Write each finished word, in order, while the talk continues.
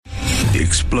The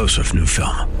explosive new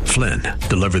film, Flynn,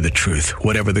 deliver the truth,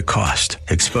 whatever the cost,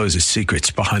 exposes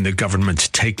secrets behind the government's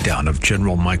takedown of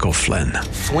General Michael Flynn.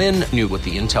 Flynn knew what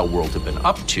the intel world had been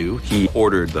up to. He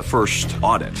ordered the first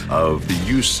audit of the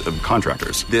use of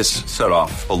contractors. This set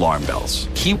off alarm bells.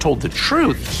 He told the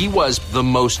truth. He was the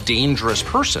most dangerous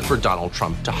person for Donald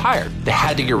Trump to hire. They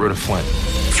had to get rid of Flynn.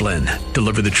 Flynn,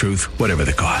 deliver the truth, whatever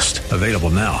the cost. Available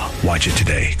now. Watch it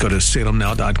today. Go to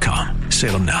salemnow.com.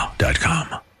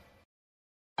 salemnow.com.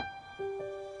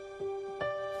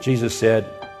 Jesus said,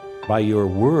 by your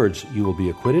words you will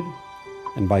be acquitted,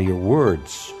 and by your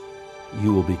words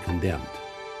you will be condemned.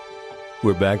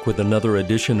 We're back with another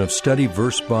edition of Study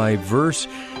Verse by Verse,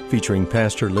 featuring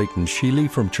Pastor Leighton Sheely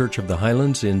from Church of the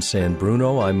Highlands in San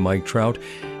Bruno. I'm Mike Trout,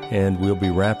 and we'll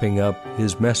be wrapping up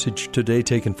his message today,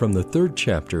 taken from the 3rd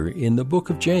chapter in the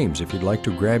book of James. If you'd like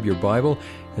to grab your Bible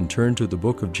and turn to the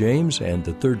book of James and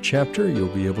the 3rd chapter, you'll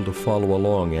be able to follow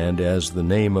along. And as the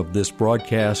name of this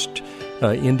broadcast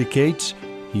indicates,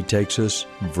 he takes us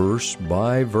verse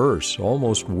by verse,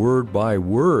 almost word by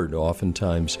word,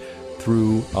 oftentimes,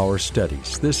 through our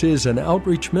studies. This is an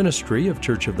outreach ministry of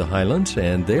Church of the Highlands,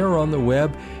 and they are on the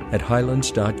web at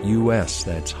highlands.us.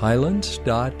 That's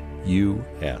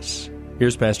highlands.us.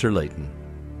 Here's Pastor Leighton.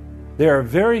 There are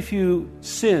very few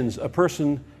sins a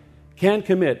person can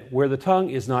commit where the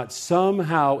tongue is not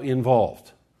somehow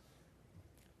involved,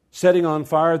 setting on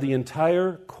fire the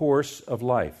entire course of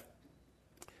life.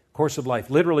 Course of life,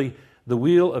 literally the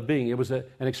wheel of being. It was an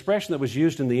expression that was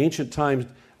used in the ancient times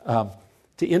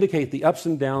to indicate the ups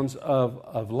and downs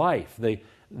of life.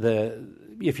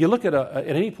 If you look at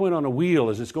any point on a wheel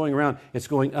as it's going around, it's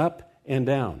going up and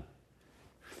down.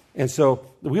 And so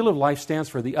the wheel of life stands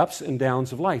for the ups and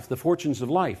downs of life, the fortunes of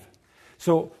life.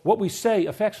 So what we say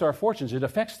affects our fortunes. It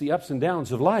affects the ups and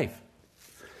downs of life.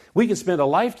 We can spend a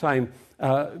lifetime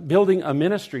building a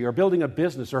ministry or building a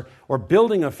business or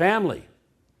building a family.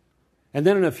 And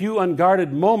then in a few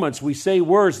unguarded moments, we say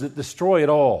words that destroy it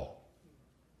all.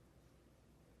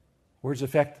 Words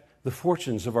affect the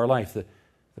fortunes of our life, the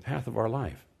path of our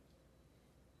life.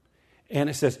 And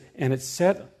it says, and it's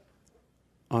set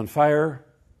on fire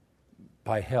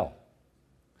by hell.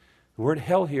 The word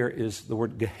hell here is the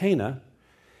word Gehenna.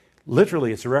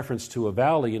 Literally, it's a reference to a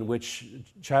valley in which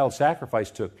child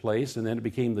sacrifice took place, and then it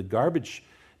became the garbage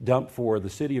dump for the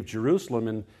city of Jerusalem,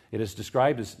 and it is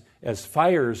described as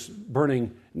fires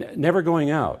burning, never going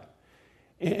out.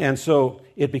 And so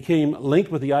it became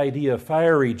linked with the idea of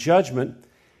fiery judgment,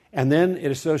 and then it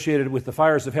associated with the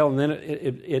fires of hell, and then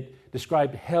it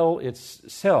described hell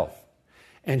itself.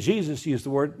 And Jesus used the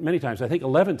word many times, I think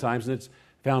 11 times, and it's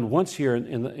found once here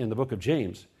in the book of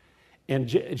James. And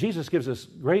Jesus gives us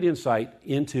great insight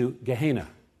into Gehenna.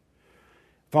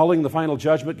 Following the final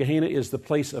judgment, Gehenna is the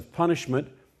place of punishment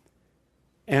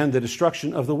and the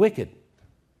destruction of the wicked,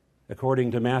 according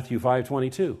to Matthew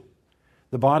 5:22.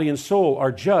 The body and soul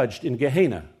are judged in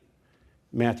Gehenna,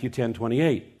 Matthew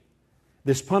 10:28.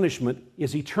 This punishment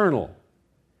is eternal,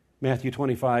 Matthew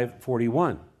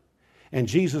 25:41. And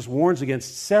Jesus warns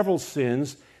against several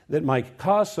sins that might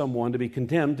cause someone to be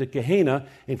condemned to Gehenna,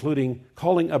 including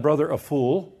calling a brother a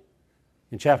fool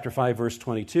in chapter 5, verse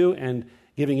 22, and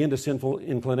giving in to sinful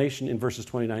inclination in verses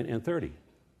 29 and 30.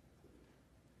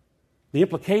 The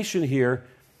implication here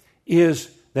is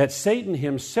that Satan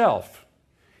himself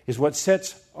is what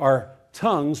sets our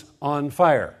tongues on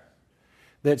fire.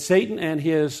 That Satan and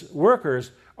his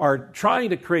workers are trying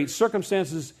to create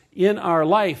circumstances in our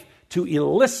life to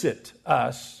elicit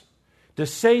us to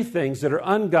say things that are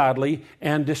ungodly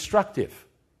and destructive.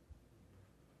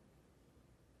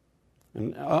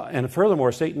 And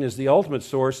furthermore, Satan is the ultimate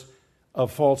source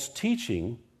of false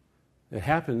teaching that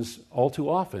happens all too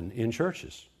often in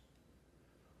churches.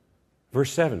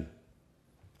 Verse 7,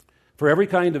 for every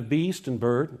kind of beast and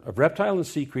bird, of reptile and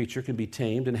sea creature can be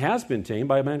tamed and has been tamed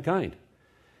by mankind.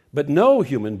 But no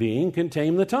human being can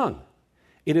tame the tongue.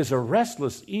 It is a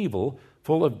restless evil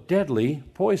full of deadly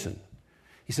poison.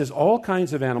 He says all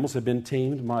kinds of animals have been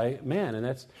tamed by man, and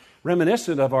that's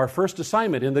reminiscent of our first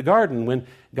assignment in the garden when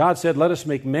God said, let us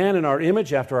make man in our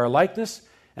image after our likeness,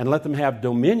 and let them have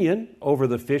dominion over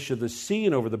the fish of the sea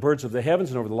and over the birds of the heavens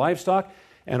and over the livestock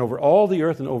and over all the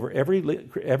earth and over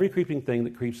every creeping thing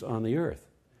that creeps on the earth.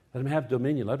 Let them have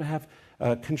dominion. Let them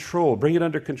have control. Bring it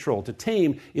under control. To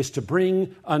tame is to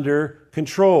bring under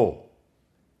control.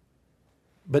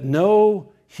 But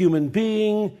no human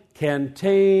being can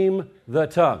tame the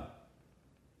tongue.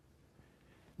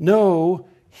 No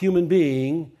human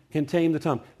being can tame the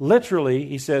tongue. Literally,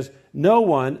 he says, no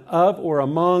one of or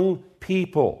among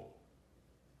people.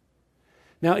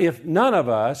 Now, if none of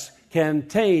us can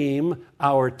tame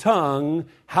our tongue.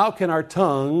 How can our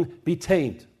tongue be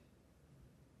tamed?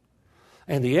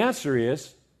 And the answer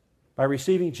is by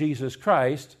receiving Jesus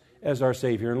Christ as our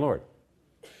Savior and Lord.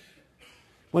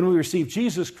 When we receive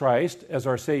Jesus Christ as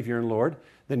our Savior and Lord,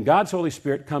 then God's Holy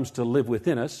Spirit comes to live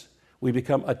within us. We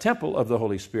become a temple of the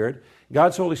Holy Spirit.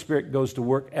 God's Holy Spirit goes to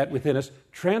work within us,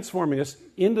 transforming us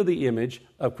into the image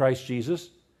of Christ Jesus.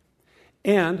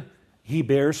 And He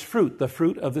bears fruit, the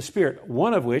fruit of the Spirit,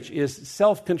 one of which is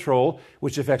self-control,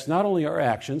 which affects not only our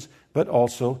actions, but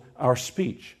also our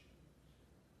speech.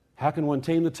 How can one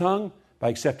tame the tongue? By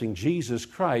accepting Jesus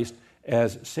Christ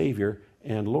as Savior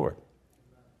and Lord.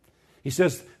 He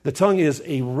says the tongue is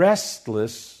a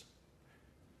restless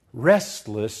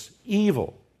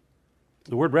evil.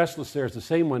 The word restless there is the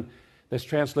same one that's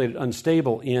translated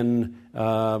unstable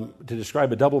to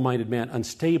describe a double-minded man,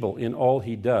 unstable in all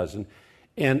he does.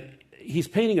 And he's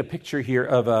painting a picture here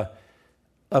of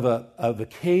a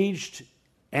caged,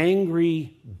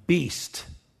 angry beast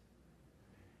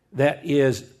that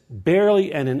is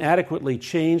barely and inadequately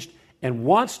changed and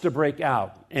wants to break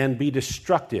out and be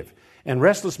destructive. And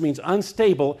restless means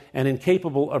unstable and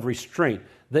incapable of restraint.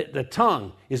 The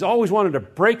tongue is always wanting to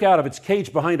break out of its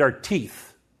cage behind our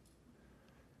teeth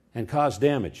and cause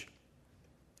damage.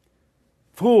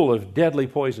 Full of deadly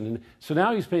poison. And so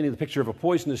now he's painting the picture of a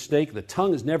poisonous snake. The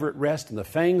tongue is never at rest, and the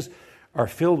fangs are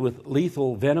filled with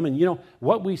lethal venom. And you know,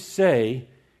 what we say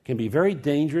can be very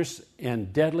dangerous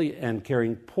and deadly and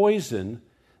carrying poison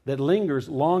that lingers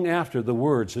long after the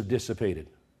words have dissipated.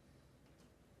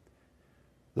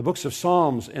 The books of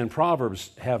Psalms and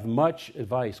Proverbs have much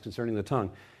advice concerning the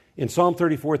tongue. In Psalm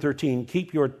 34:13,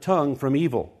 keep your tongue from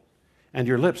evil and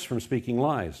your lips from speaking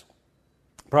lies.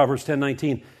 Proverbs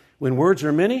 10:19, when words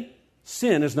are many,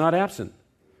 sin is not absent,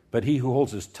 but he who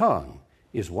holds his tongue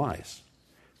is wise.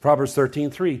 Proverbs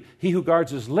 13:3, he who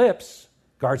guards his lips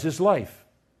guards his life,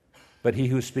 but he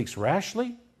who speaks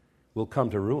rashly will come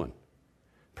to ruin.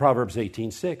 Proverbs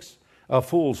 18:6, a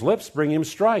fool's lips bring him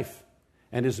strife,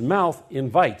 and his mouth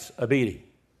invites a beating.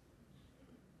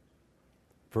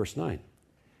 Verse 9,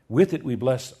 with it we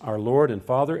bless our Lord and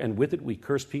Father, and with it we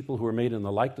curse people who are made in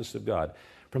the likeness of God.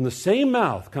 From the same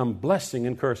mouth come blessing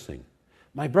and cursing.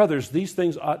 My brothers, these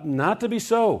things ought not to be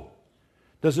so.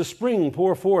 Does a spring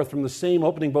pour forth from the same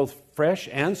opening both fresh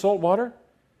and salt water?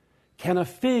 Can a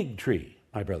fig tree,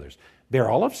 my brothers, bear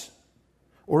olives?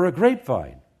 Or a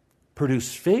grapevine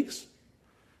produce figs?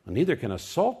 And neither can a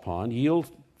salt pond yield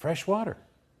fresh water.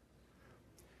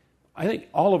 I think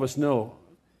all of us know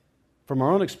from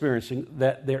our own experiencing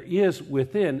that there is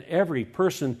within every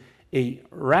person a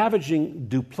ravaging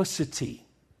duplicity.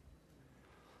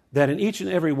 That in each and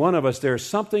every one of us there's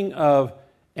something of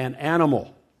an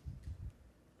animal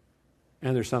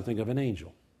and there's something of an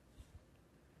angel.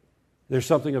 There's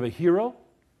something of a hero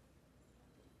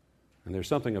and there's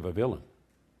something of a villain.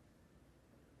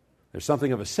 There's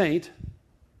something of a saint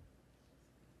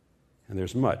and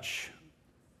there's much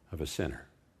of a sinner.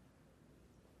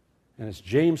 And it's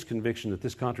James' conviction that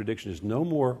this contradiction is no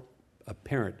more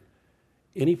apparent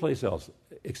anyplace else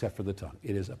except for the tongue.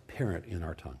 It is apparent in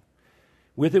our tongue.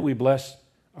 With it we bless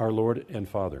our Lord and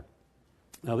Father.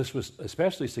 Now this was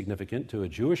especially significant to a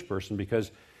Jewish person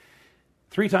because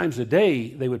 3 times a day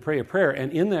they would pray a prayer,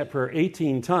 and in that prayer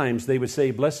 18 times they would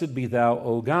say, blessed be thou,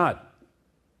 O God.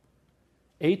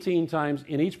 18 times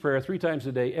in each prayer, 3 times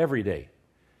a day, every day.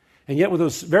 And yet with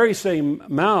those very same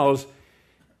mouths,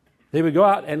 they would go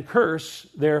out and curse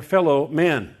their fellow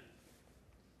man.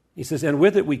 He says, and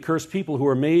with it we curse people who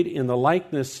are made in the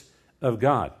likeness of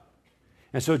God.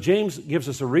 And so James gives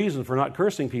us a reason for not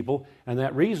cursing people, and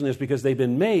that reason is because they've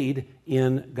been made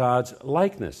in God's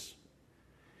likeness.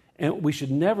 And we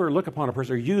should never look upon a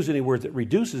person or use any word that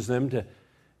reduces them to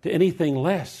anything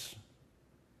less.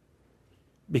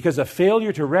 Because a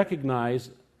failure to recognize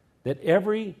that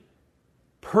every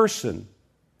person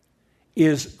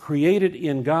is created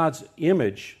in God's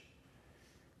image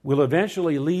will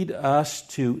eventually lead us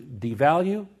to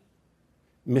devalue,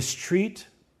 mistreat,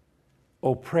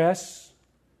 oppress,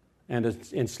 and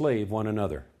enslave one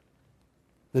another.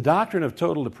 The doctrine of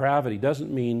total depravity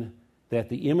doesn't mean that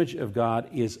the image of God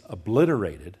is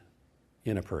obliterated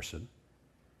in a person,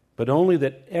 but only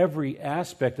that every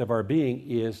aspect of our being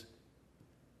is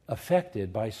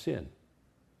affected by sin.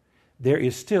 There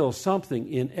is still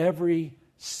something in every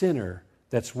sinner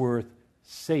that's worth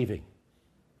saving.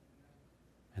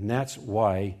 And that's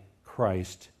why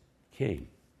Christ came.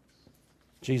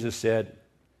 Jesus said,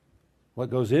 what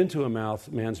goes into a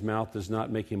man's mouth does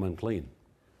not make him unclean.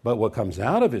 But what comes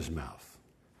out of his mouth,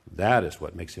 that is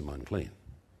what makes him unclean.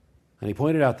 And he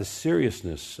pointed out the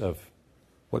seriousness of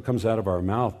what comes out of our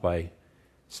mouth by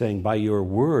saying, by your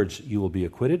words you will be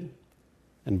acquitted,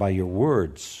 and by your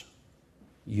words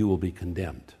you will be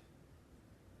condemned.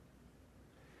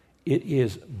 It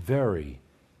is very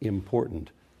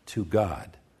important to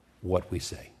God what we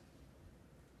say.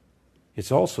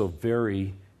 It's also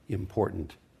very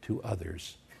important to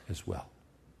others as well.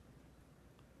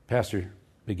 Pastor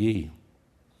McGee,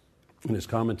 in his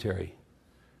commentary,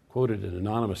 quoted an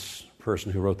anonymous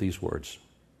person who wrote these words: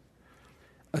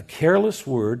 "A careless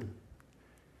word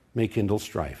may kindle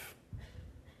strife.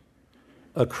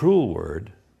 A cruel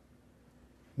word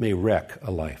may wreck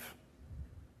a life.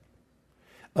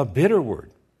 A bitter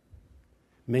word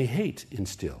may hate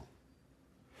instill.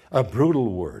 A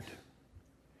brutal word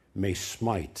may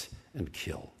smite and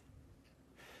kill.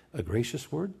 A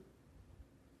gracious word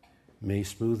may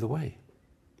smooth the way.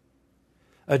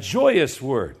 A joyous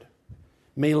word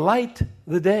may light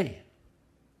the day.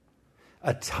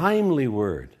 A timely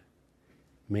word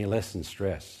may lessen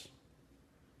stress.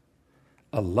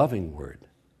 A loving word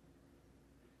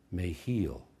may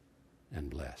heal and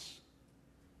bless."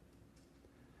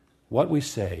 What we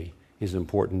say is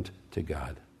important to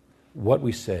God. What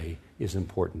we say is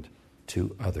important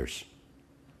to others.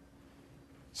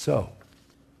 So,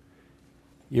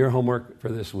 your homework for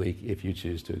this week, if you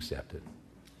choose to accept it,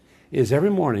 is every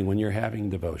morning when you're having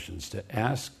devotions to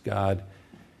ask God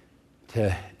to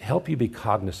help you be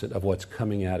cognizant of what's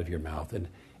coming out of your mouth, and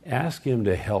ask Him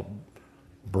to help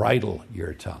bridle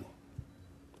your tongue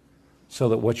so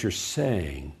that what you're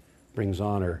saying brings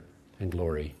honor and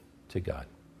glory to God.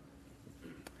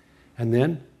 And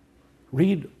then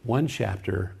read one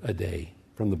chapter a day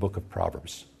from the book of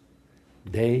Proverbs,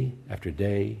 day after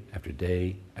day after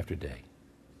day after day.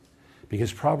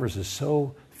 Because Proverbs is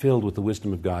so filled with the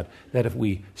wisdom of God that if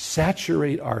we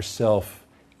saturate ourselves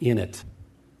in it,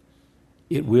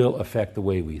 it will affect the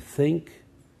way we think,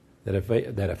 that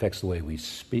affects the way we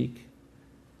speak,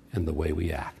 and the way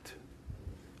we act.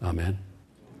 Amen.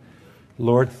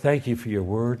 Lord, thank you for your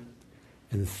word,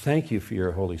 and thank you for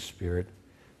your Holy Spirit.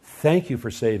 Thank you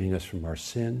for saving us from our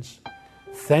sins.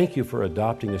 Thank you for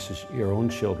adopting us as your own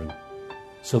children,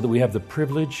 so that we have the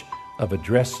privilege of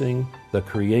addressing the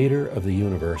Creator of the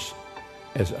universe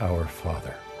as our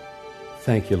Father.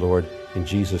 Thank you, Lord. In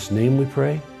Jesus' name we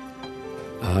pray.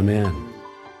 Amen.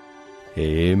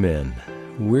 Amen.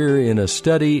 We're in a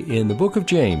study in the book of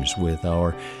James with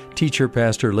our teacher,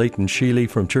 Pastor Leighton Sheely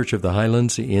from Church of the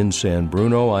Highlands in San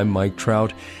Bruno. I'm Mike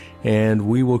Trout, and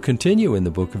we will continue in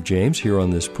the book of James here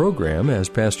on this program as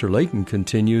Pastor Leighton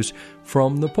continues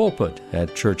from the pulpit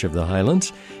at Church of the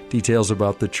Highlands. Details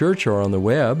about the church are on the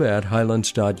web at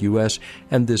highlands.us,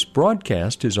 and this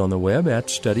broadcast is on the web at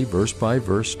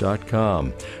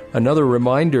studyversebyverse.com. Another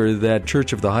reminder that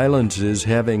Church of the Highlands is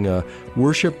having a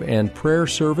worship and prayer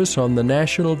service on the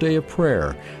National Day of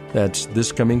Prayer. That's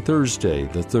this coming Thursday,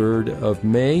 the 3rd of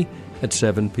May at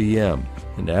 7 p.m.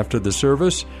 And after the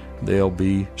service, they'll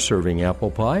be serving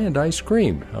apple pie and ice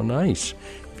cream. How nice.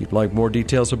 If you'd like more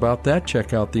details about that,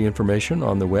 check out the information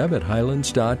on the web at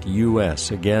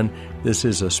highlands.us. Again, this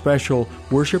is a special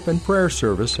worship and prayer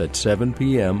service at 7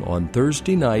 p.m. on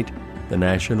Thursday night, the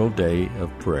National Day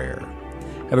of Prayer.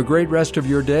 Have a great rest of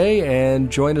your day,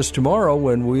 and join us tomorrow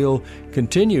when we'll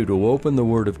continue to open the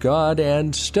Word of God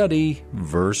and study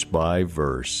verse by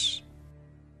verse.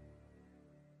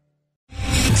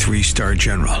 3-star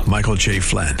General Michael J.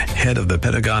 Flynn, head of the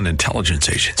Pentagon Intelligence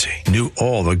Agency, knew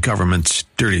all the government's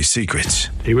dirty secrets.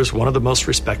 He was one of the most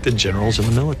respected generals in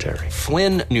the military.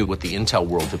 Flynn knew what the intel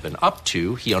world had been up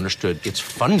to. He understood its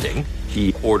funding.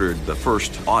 He ordered the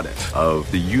first audit of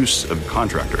the use of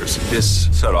contractors. This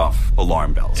set off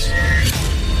alarm bells.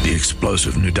 The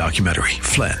explosive new documentary,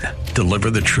 Flynn,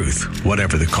 Deliver the Truth,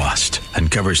 Whatever the Cost,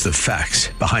 uncovers the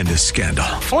facts behind this scandal.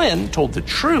 Flynn told the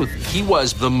truth. He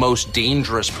was the most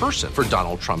dangerous person for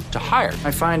Donald Trump to hire.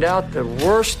 I find out the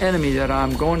worst enemy that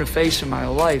I'm going to face in my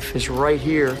life is right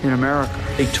here in America.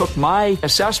 They took my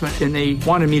assessment and they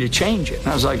wanted me to change it. And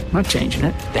I was like, I'm not changing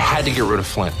it. They had to get rid of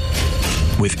Flynn.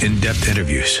 With in-depth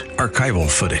interviews, archival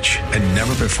footage, and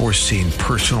never-before-seen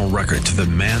personal records of the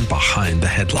man behind the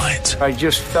headlines. I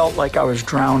just felt like I was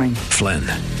drowning. Flynn,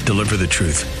 Deliver the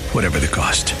Truth, Whatever the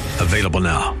Cost. Available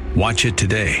now. Watch it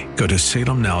today. Go to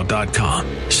salemnow.com.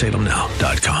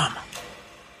 salemnow.com.